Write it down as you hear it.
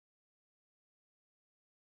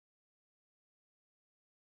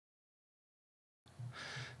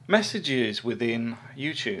Messages within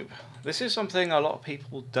YouTube. This is something a lot of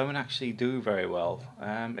people don't actually do very well.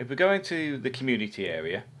 If we go into the community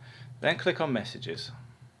area, then click on messages,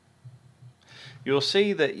 you'll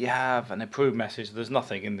see that you have an approved message. There's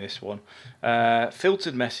nothing in this one.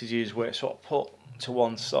 Filtered messages where it's sort of put to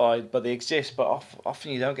one side, but they exist, but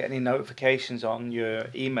often you don't get any notifications on your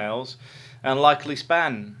emails, and likely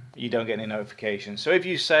spam, you don't get any notifications. So if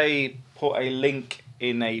you say put a link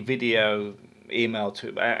in a video email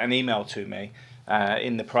to me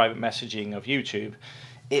in the private messaging of YouTube,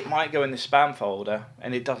 it might go in the spam folder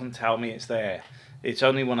and it doesn't tell me it's there. It's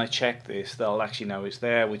only when I check this that I'll actually know it's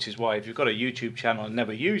there, which is why if you've got a YouTube channel and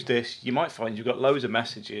never used this, you might find you've got loads of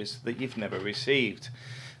messages that you've never received.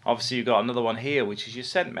 Obviously you've got another one here, which is your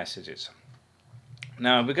sent messages.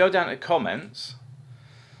 Now if we go down to comments,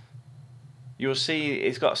 you'll see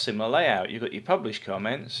it's got a similar layout. You've got your published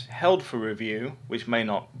comments, held for review, which may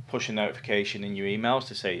not push a notification in your emails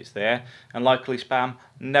to say it's there, and likely spam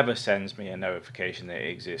never sends me a notification that it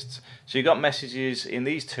exists. So you've got messages in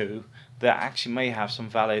these two that actually may have some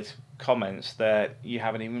valid comments that you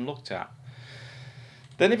haven't even looked at.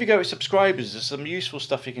 Then if you go to subscribers, there's some useful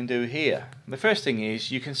stuff you can do here. The first thing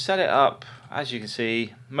is you can set it up, as you can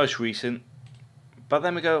see, most recent. But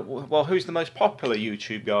then we go, well, who's the most popular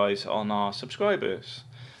YouTube guys on our subscribers?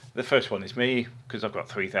 The first one is me, because I've got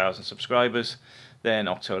 3,000 subscribers. Then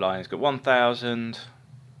Octolion's got 1,000.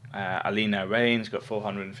 Alina Rain's got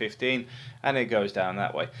 415, and it goes down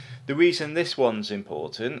that way. The reason this one's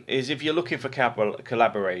important is if you're looking for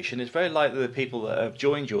collaboration, it's very likely the people that have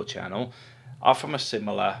joined your channel are from a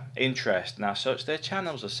similar interest, and as such their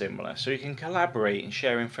channels are similar, so you can collaborate and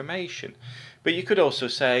share information. But you could also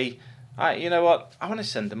say, you know what, I want to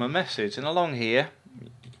send them a message, and along here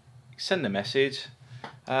send a message.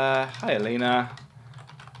 Hi Alina,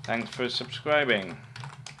 thanks for subscribing,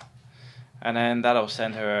 and then that'll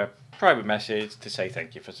send her a private message to say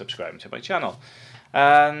thank you for subscribing to my channel.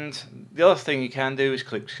 And the other thing you can do is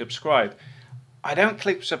click subscribe. I don't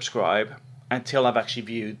click subscribe until I've actually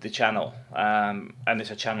viewed the channel, and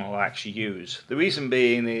it's a channel I actually use. The reason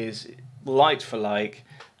being is like for like,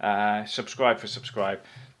 subscribe for subscribe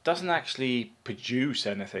doesn't actually produce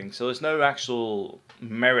anything, so there's no actual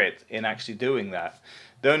merit in actually doing that.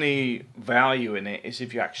 The only value in it is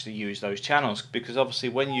if you actually use those channels, because obviously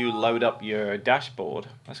when you load up your dashboard,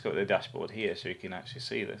 let's go to the dashboard here so you can actually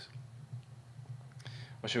see this.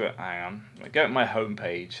 Hang on, go to my home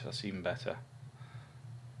page, that's even better.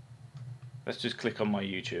 Let's just click on my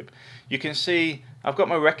YouTube. You can see I've got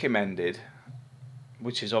my recommended,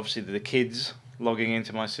 which is obviously the kids logging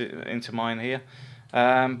into mine here.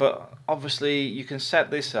 But obviously you can set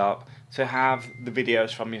this up to have the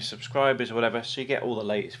videos from your subscribers or whatever, so you get all the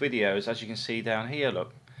latest videos. As you can see down here,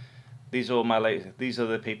 look, these are all my latest. These are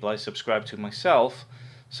the people I subscribe to myself,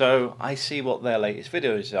 so I see what their latest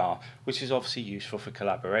videos are, which is obviously useful for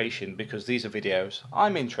collaboration because these are videos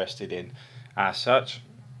I'm interested in. As such,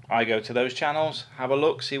 I go to those channels, have a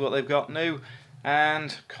look, see what they've got new,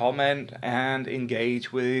 and comment and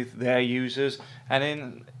engage with their users,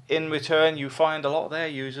 and in return you find a lot of their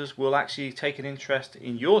users will actually take an interest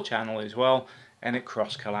in your channel as well, and it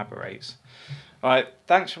cross collaborates. Alright,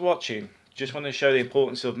 thanks for watching. Just wanted to show the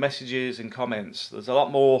importance of messages and comments. There's a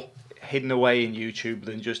lot more hidden away in YouTube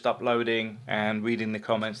than just uploading and reading the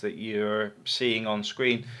comments that you're seeing on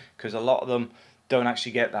screen, because a lot of them don't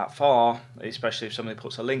actually get that far, especially if somebody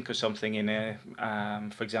puts a link or something in there.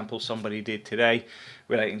 For example, somebody did today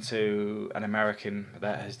relating to an American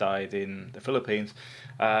that has died in the Philippines.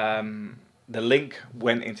 The link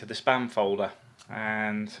went into the spam folder,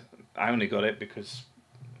 and I only got it because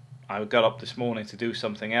I got up this morning to do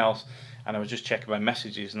something else and I was just checking my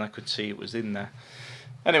messages and I could see it was in there.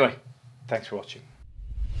 Anyway, thanks for watching.